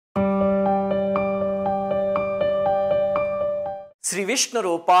శ్రీ విష్ణు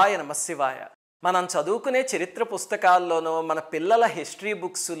రూపాయ నమశివాయ. మనం చదువుకునే చరిత్ర పుస్తకాల్లోనో మన పిల్లల హిస్టరీ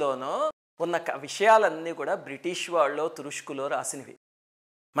బుక్స్లోనో ఉన్న విషయాలన్నీ కూడా బ్రిటిష్ వాళ్ళో తురుష్కులో రాసినవి.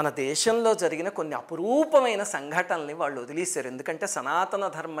 మన దేశంలో జరిగిన కొన్ని అపురూపమైన సంఘటనల్ని వాళ్ళు వదిలేశారు. ఎందుకంటే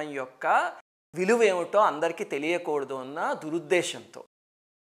సనాతన ధర్మం యొక్క విలువ ఏమిటో అందరికీ తెలియకూడదు అన్న దురుద్దేశంతో.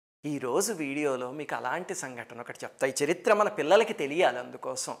 ఈరోజు వీడియోలో మీకు అలాంటి సంఘటన ఒకటి చెప్తా. ఈ చరిత్ర మన పిల్లలకి తెలియాలి.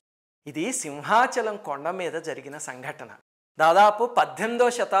 అందుకోసం ఇది సింహాచలం కొండ మీద జరిగిన సంఘటన. దాదాపు 18వ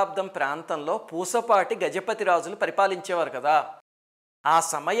శతాబ్దం ప్రాంతంలో పూసపాటి గజపతి రాజులు పరిపాలించేవారు కదా. ఆ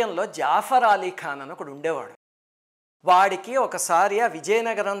సమయంలో జాఫర్ అలీ ఖాన్ అని ఒకడు ఉండేవాడు. వాడికి ఒకసారి ఆ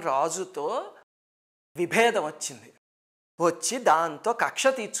విజయనగరం రాజుతో విభేదం వచ్చి దాంతో కక్ష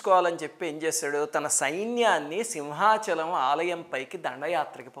తీర్చుకోవాలని చెప్పి ఏం చేశాడు, తన సైన్యాన్ని సింహాచలం ఆలయం పైకి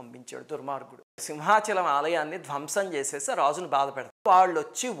దండయాత్రకి పంపించాడు. దుర్మార్గుడు సింహాచలం ఆలయాన్ని ధ్వంసం చేసేసి రాజును బాధపెడతారు. వాళ్ళు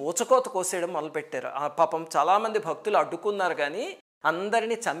వచ్చి ఊచకోత కోసేయడం మొదలుపెట్టారు. ఆ పాపం చాలామంది భక్తులు అడ్డుకున్నారు, కానీ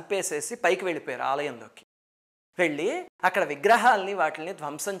అందరినీ చంపేసేసి పైకి వెళ్ళిపోయారు. ఆలయంలోకి వెళ్ళి అక్కడ విగ్రహాలని వాటిని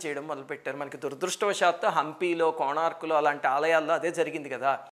ధ్వంసం చేయడం మొదలుపెట్టారు. మనకి దురదృష్టవశాత్తు హంపీలో, కోణార్కులో అలాంటి ఆలయాల్లో అదే జరిగింది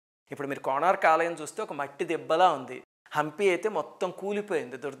కదా. ఇప్పుడు మీరు కోణార్క్ ఆలయం చూస్తే ఒక మట్టి దెబ్బలా ఉంది. హంపి అయితే మొత్తం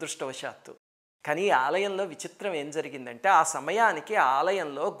కూలిపోయింది దురదృష్టవశాత్తు. కానీ ఈ ఆలయంలో విచిత్రం ఏం జరిగిందంటే, ఆ సమయానికి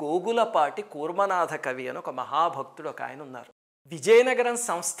ఆలయంలో గోగులపాటి కూర్మనాథ కవి అని ఒక మహాభక్తుడు ఒక ఆయన ఉన్నారు. విజయనగరం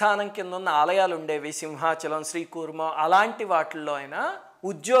సంస్థానం కింద ఉన్న ఆలయాలు ఉండేవి, సింహాచలం, శ్రీకూర్మం, అలాంటి వాటిల్లో ఆయన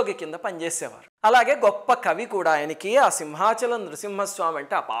ఉద్యోగి కింద పనిచేసేవారు. అలాగే గొప్ప కవి కూడా. ఆయనకి ఆ సింహాచలం నృసింహస్వామి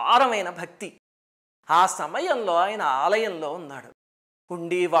అంటే అపారమైన భక్తి. ఆ సమయంలో ఆయన ఆలయంలో ఉన్నాడు.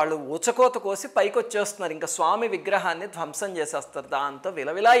 ఉండి వాళ్ళు ఊచకోత కోసి పైకి వచ్చేస్తున్నారు. ఇంకా స్వామి విగ్రహాన్ని ధ్వంసం చేసేస్తారు. దాంతో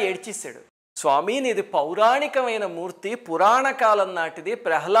విలవిలా ఏడ్చేశాడు. స్వామి, నీది పౌరాణికమైన మూర్తి, పురాణ కాలం నాటిది,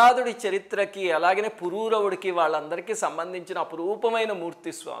 ప్రహ్లాదుడి చరిత్రకి అలాగనే పురూరవుడికి వాళ్ళందరికీ సంబంధించిన అపురూపమైన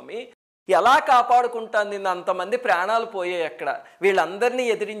మూర్తి స్వామి. ఎలా కాపాడుకుంటాను నిన్ను? అంతమంది ప్రాణాలు పోయాయి అక్కడ, వీళ్ళందరినీ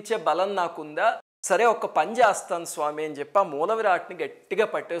ఎదిరించే బలం నాకుందా? సరే, ఒక్క పని చేస్తాను స్వామి అని చెప్పి ఆ మూల విరాట్ని గట్టిగా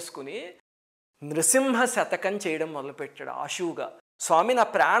పట్టేసుకుని నృసింహ శతకం చేయడం మొదలుపెట్టాడు ఆశువుగా. స్వామి, నా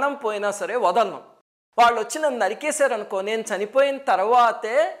ప్రాణం పోయినా సరే వదలను. వాళ్ళు వచ్చి నన్ను నరికేశారనుకో, నేను చనిపోయిన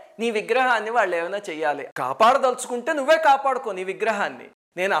తర్వాతే నీ విగ్రహాన్ని వాళ్ళు ఏమైనా చెయ్యాలి. కాపాడదలుచుకుంటే నువ్వే కాపాడుకో నీ విగ్రహాన్ని,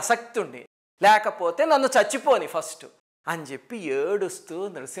 నేను అసక్తుణ్ణి, లేకపోతే నన్ను చచ్చిపోని ఫస్ట్ అని చెప్పి ఏడుస్తూ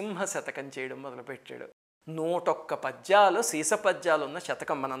నృసింహ శతకం చేయడం మొదలుపెట్టాడు. 101 పద్యాలు, సీస పద్యాలు ఉన్న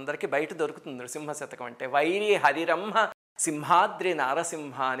శతకం మనందరికీ బయట దొరుకుతుంది. నృసింహ శతకం అంటే వైరి హరిరమ్మ సింహాద్రి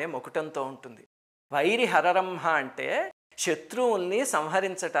నారసింహ అనే మొకుటంతో ఉంటుంది. వైరి హరరమ్మ అంటే శత్రువుల్ని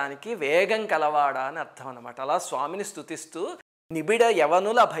సంహరించటానికి వేగం కలవాడా అని అర్థం అన్నమాట. అలా స్వామిని స్తుతిస్తూ నిబిడ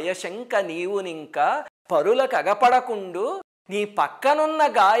యవనుల భయశంక నీవునింకా పరులకు అగపడకుండు నీ పక్కనున్న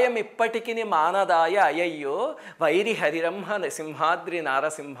గాయం ఇప్పటికి మానదాయ అయ్యయ్యో వైరి హరిరమ్మ సింహాద్రి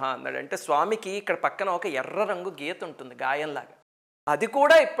నారసింహ అన్నాడు. అంటే స్వామికి ఇక్కడ పక్కన ఒక ఎర్ర రంగు గీత ఉంటుంది గాయంలాగా, అది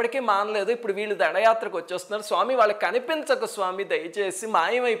కూడా ఇప్పటికీ మానలేదు. ఇప్పుడు వీళ్ళు దండయాత్రకు వచ్చేస్తున్నారు. స్వామి, వాళ్ళకి కనిపించకు స్వామి, దయచేసి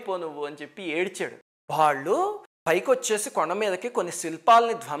మాయమైపో నువ్వు అని చెప్పి ఏడ్చాడు. వాళ్ళు పైకి వచ్చేసి కొండ మీదకి కొన్ని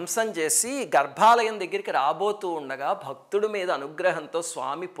శిల్పాలని ధ్వంసం చేసి గర్భాలయం దగ్గరికి రాబోతూ ఉండగా భక్తుడి మీద అనుగ్రహంతో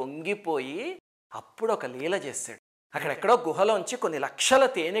స్వామి పొంగిపోయి అప్పుడు ఒక లీల చేశాడు. అక్కడెక్కడో గుహలోంచి కొన్ని లక్షల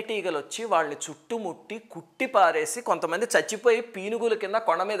తేనెటీగలు వచ్చి వాళ్ళని చుట్టుముట్టి కుట్టి పారేసి కొంతమంది చచ్చిపోయి పీనుగుల కింద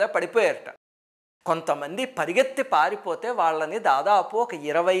కొండ మీద పడిపోయారట. కొంతమంది పరిగెత్తి పారిపోతే వాళ్ళని దాదాపు ఒక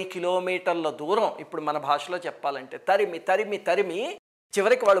 20 కిలోమీటర్ల దూరం, ఇప్పుడు మన భాషలో చెప్పాలంటే తరిమి తరిమి తరిమి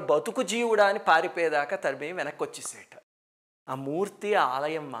చివరికి వాళ్ళు బతుకు జీవుడా అని పారిపోయేదాకా తరిమి వెనక్కి వచ్చేసేట. ఆ మూర్తి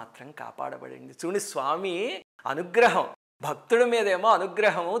ఆలయం మాత్రం కాపాడబడింది. చూడండి, స్వామి అనుగ్రహం, భక్తుడి మీదేమో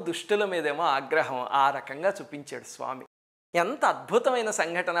అనుగ్రహము, దుష్టుల మీదేమో ఆగ్రహం, ఆ రకంగా చూపించాడు స్వామి. ఎంత అద్భుతమైన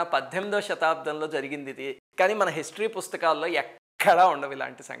సంఘటన! 18వ శతాబ్దంలో జరిగింది ఇది. కానీ మన హిస్టరీ పుస్తకాల్లో ఎక్కడా ఉండవు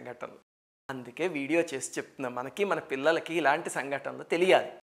ఇలాంటి సంఘటనలు. అందుకే వీడియో చేసి చెప్తున్నాం, మనకి మన పిల్లలకి ఇలాంటి సంఘటనలు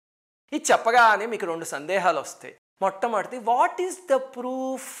తెలియాలి. ఇది చెప్పగానే మీకు 2 సందేహాలు వస్తాయి. మొట్టమొదటిది, వాట్ ఈస్ ద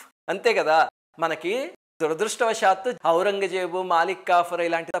ప్రూఫ్? అంతే కదా, మనకి దురదృష్టవశాత్తు ఔరంగజేబు, మాలిక్ కాఫర్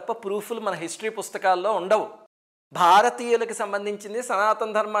ఇలాంటి తప్ప ప్రూఫ్లు మన హిస్టరీ పుస్తకాల్లో ఉండవు. భారతీయులకు సంబంధించింది,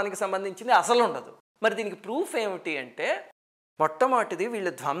 సనాతన ధర్మానికి సంబంధించింది అసలు ఉండదు. మరి దీనికి ప్రూఫ్ ఏమిటి అంటే, మొట్టమొదటిది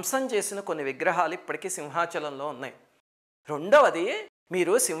వీళ్ళు ధ్వంసం చేసిన కొన్ని విగ్రహాలు ఇప్పటికీ సింహాచలంలో ఉన్నాయి. రెండవది,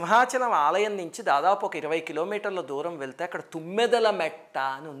 మీరు సింహాచలం ఆలయం నుంచి దాదాపు ఒక 20 కిలోమీటర్ల దూరం వెళ్తే అక్కడ తుమ్మెదల మెట్ట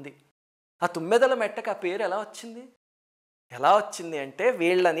అని ఉంది. ఆ తుమ్మెదల మెట్టకు ఆ పేరు ఎలా వచ్చింది అంటే,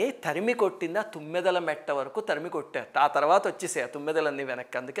 వీళ్ళని తరిమి కొట్టింది ఆ తుమ్మెదల మెట్ట వరకు తరిమి కొట్టారు. ఆ తర్వాత వచ్చేసాయి ఆ తుమ్మెదలన్నీ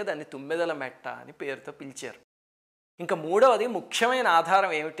వెనక్కి. అందుకే దాన్ని తుమ్మెదల మెట్ట అని పేరుతో పిలిచారు. ఇంకా మూడవది ముఖ్యమైన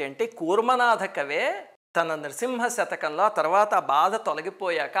ఆధారం ఏమిటి అంటే, కూర్మనాథ కవే తన నృసింహ శతకంలో ఆ తర్వాత ఆ బాధ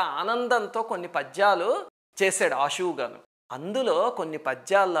తొలగిపోయాక ఆనందంతో కొన్ని పద్యాలు చేశాడు ఆశువుగాను. అందులో కొన్ని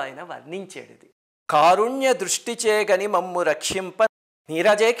పద్యాల్లో ఆయన వర్ణించాడు ఇది. కారుణ్య దృష్టి చేగని మమ్ము రక్షింప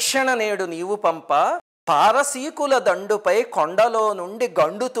నీరజేక్షణ నేడు నీవు పంప పారసీకుల దండుపై కొండలో నుండి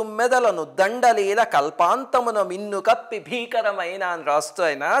గండు తుమ్మెదల నుద్దండలీల కల్పాంతమున మిన్ను కప్పి భీకరమైన అని రాస్తూ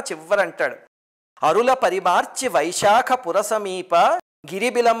ఆయన చివరంటాడు. అరుల పరిమార్చి వైశాఖ పురసమీప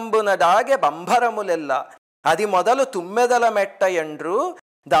గిరిబిలంబున డాగె బంభరములెల్ల అది మొదలు తుమ్మెదల మెట్ట ఎండ్రు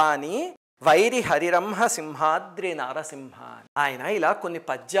దాని వైరి హరిరంహ సింహాద్రి నారసింహ. ఆయన ఇలా కొన్ని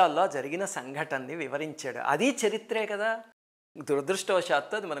పద్యాల్లో జరిగిన సంఘటనని వివరించాడు. అది చరిత్రే కదా.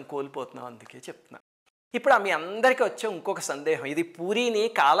 దురదృష్టవశాత్తు అది మనం కోల్పోతున్నాం, అందుకే చెప్తున్నా. ఇప్పుడు మీ అందరికీ వచ్చే ఇంకొక సందేహం, ఇది పూరిని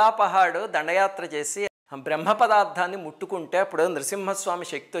కాలాపహాడు దండయాత్ర చేసి బ్రహ్మ పదార్థాన్ని ముట్టుకుంటే అప్పుడు నృసింహస్వామి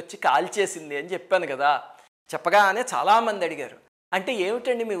శక్తి వచ్చి కాల్చేసింది అని చెప్పాను కదా. చెప్పగానే చాలామంది అడిగారు, అంటే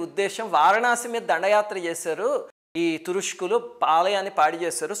ఏమిటండి మీ ఉద్దేశం? వారణాసి మీద దండయాత్ర చేశారు, ఈ తురుష్కులు ఆలయాన్ని పాడి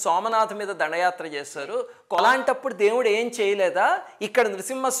చేశారు, సోమనాథ్ మీద దండయాత్ర చేశారు, అలాంటప్పుడు దేవుడు ఏం చేయలేదా? ఇక్కడ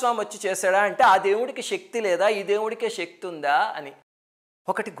నృసింహస్వామి వచ్చి చేశాడా అంటే ఆ దేవుడికి శక్తి లేదా, ఈ దేవుడికే శక్తి ఉందా అని.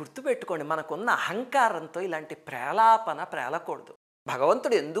 ఒకటి గుర్తుపెట్టుకోండి, మనకున్న అహంకారంతో ఇలాంటి ప్రేలకూడదు.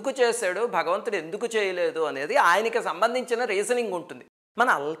 భగవంతుడు ఎందుకు చేశాడు, భగవంతుడు ఎందుకు చేయలేదు అనేది ఆయనకి సంబంధించిన రీజనింగ్ ఉంటుంది. మన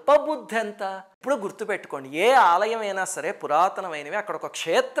అల్పబుద్ధి ఎంత? ఇప్పుడు గుర్తుపెట్టుకోండి, ఏ ఆలయం అయినా సరే పురాతనమైనవి, అక్కడ ఒక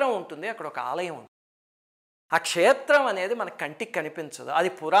క్షేత్రం ఉంటుంది, అక్కడ ఒక ఆలయం ఉంటుంది. ఆ క్షేత్రం అనేది మన కంటికి కనిపించదు. అది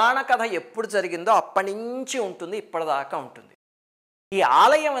పురాణ కథ ఎప్పుడు జరిగిందో అప్పటి నుంచి ఉంటుంది, ఇప్పటిదాకా ఉంటుంది. ఈ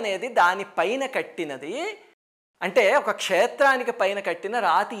ఆలయం అనేది దానిపైన కట్టినది, అంటే ఒక క్షేత్రానికి పైన కట్టిన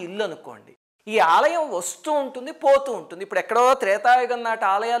రాతి ఇల్లు అనుకోండి. ఈ ఆలయం వస్తూ ఉంటుంది, పోతూ ఉంటుంది. ఇప్పుడు ఎక్కడో త్రేతాయుగం నాటి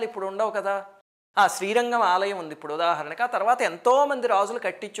ఆలయాలు ఇప్పుడు ఉండవు కదా. ఆ శ్రీరంగం ఆలయం ఉంది ఇప్పుడు ఉదాహరణకి. ఆ తర్వాత ఎంతోమంది రాజులు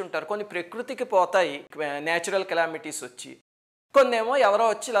కట్టించుంటారు. కొన్ని ప్రకృతికి పోతాయి, న్యాచురల్ కెలామిటీస్ వచ్చి, కొన్నేమో ఎవరో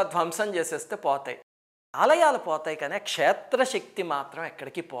వచ్చి ఇలా ధ్వంసం చేసేస్తే పోతాయి. ఆలయాలు పోతాయి, కానీ క్షేత్రశక్తి మాత్రం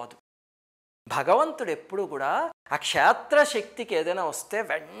ఎక్కడికి పోదు. భగవంతుడు ఎప్పుడు కూడా ఆ క్షేత్రశక్తికి ఏదైనా వస్తే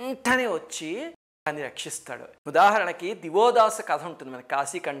వెంటనే వచ్చి దాన్ని రక్షిస్తాడు. ఉదాహరణకి దివోదాస కథ ఉంటుంది మన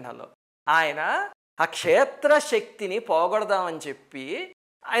కాశీఖండంలో. ఆయన ఆ క్షేత్రశక్తిని పోగొడదామని చెప్పి,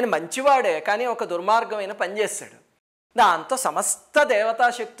 ఆయన మంచివాడే కానీ ఒక దుర్మార్గమైన పని చేశాడు. దాంతో సమస్త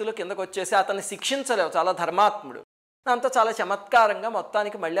దేవతాశక్తులు కిందకు వచ్చేసి అతన్ని శిక్షించలేవు, చాలా ధర్మాత్ముడు. దాంతో చాలా చమత్కారంగా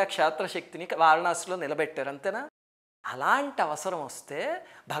మొత్తానికి మళ్ళీ ఆ క్షేత్రశక్తిని వారణాసిలో నిలబెట్టారు, అంతేనా? అలాంటి అవసరం వస్తే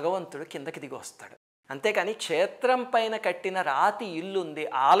భగవంతుడు కిందకి దిగి వస్తాడు. అంతేకాని క్షేత్రం పైన కట్టిన రాతి ఇల్లుంది,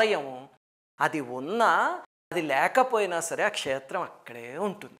 ఆలయము, అది ఉన్నా అది లేకపోయినా సరే ఆ క్షేత్రం అక్కడే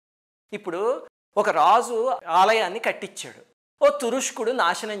ఉంటుంది. ఇప్పుడు ఒక రాజు ఆలయాన్ని కట్టించాడు, ఓ తురుష్కుడు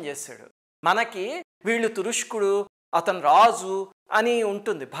నాశనం చేశాడు. మనకి వీళ్ళు తురుష్కుడు, అతను రాజు అని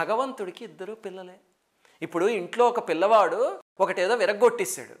ఉంటుంది. భగవంతుడికి ఇద్దరు పిల్లలే. ఇప్పుడు ఇంట్లో ఒక పిల్లవాడు ఒకటేదో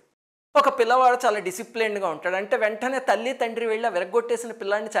విరగ్గొట్టేశాడు, ఒక పిల్లవాడు చాలా డిసిప్లిన్డ్గా ఉంటాడు. అంటే వెంటనే తల్లి తండ్రి వెళ్ళి ఆ విరగ్గొట్టేసిన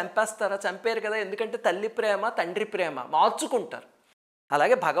పిల్లాడిని చంపేస్తారా? చంపేరు కదా. ఎందుకంటే తల్లి ప్రేమ తండ్రి ప్రేమ మార్చుకుంటారు.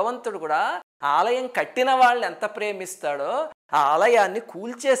 అలాగే భగవంతుడు కూడా ఆలయం కట్టిన వాళ్ళని ఎంత ప్రేమిస్తాడో ఆ ఆలయాన్ని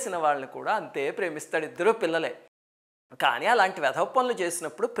కూల్చేసిన వాళ్ళని కూడా అంతే ప్రేమిస్తాడు. ఇద్దరు పిల్లలే. కానీ అలాంటి వెధవ పనులు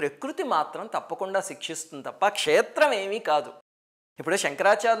చేసినప్పుడు ప్రకృతి మాత్రం తప్పకుండా శిక్షిస్తుంది తప్ప క్షేత్రం ఏమీ కాదు. ఇప్పుడు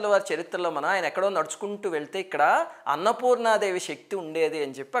శంకరాచార్యుల వారి చరిత్రలో ఆయన ఎక్కడో నడుచుకుంటూ వెళ్తే ఇక్కడ అన్నపూర్ణాదేవి శక్తి ఉండేది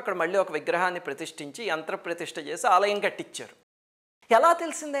అని చెప్పి అక్కడ మళ్ళీ ఒక విగ్రహాన్ని ప్రతిష్ఠించి యంత్ర ప్రతిష్ఠ చేసి ఆలయం కట్టించారు. ఎలా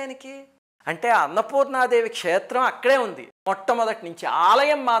తెలిసింది ఆయనకి? అంటే అన్నపూర్ణాదేవి క్షేత్రం అక్కడే ఉంది మొట్టమొదటి నుంచి,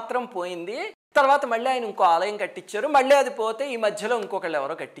 ఆలయం మాత్రం పోయింది. తర్వాత మళ్ళీ ఆయన ఇంకో ఆలయం కట్టించారు, మళ్ళీ అది పోతే ఈ మధ్యలో ఇంకొకళ్ళు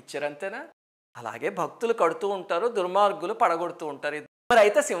ఎవరో కట్టించారు, అంతేనా? అలాగే భక్తులు కడుతూ ఉంటారు, దుర్మార్గులు పడగొడుతూ ఉంటారు. మరి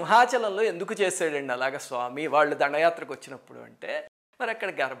అయితే సింహాచలంలో ఎందుకు చేశాడండి అలాగ స్వామి వాళ్ళు దండయాత్రకు వచ్చినప్పుడు అంటే, మరి అక్కడ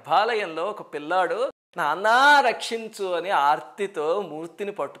గర్భాలయంలో ఒక పిల్లాడు నాన్నా రక్షించు అని ఆర్తితో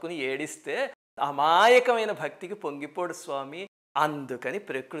మూర్తిని పట్టుకుని ఏడిస్తే అమాయకమైన భక్తికి పొంగిపోడు స్వామి, అందుకని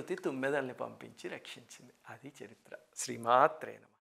ప్రకృతి తుమ్మెదల్ని పంపించి రక్షించింది. అది చరిత్ర. శ్రీమాత్రే నమః.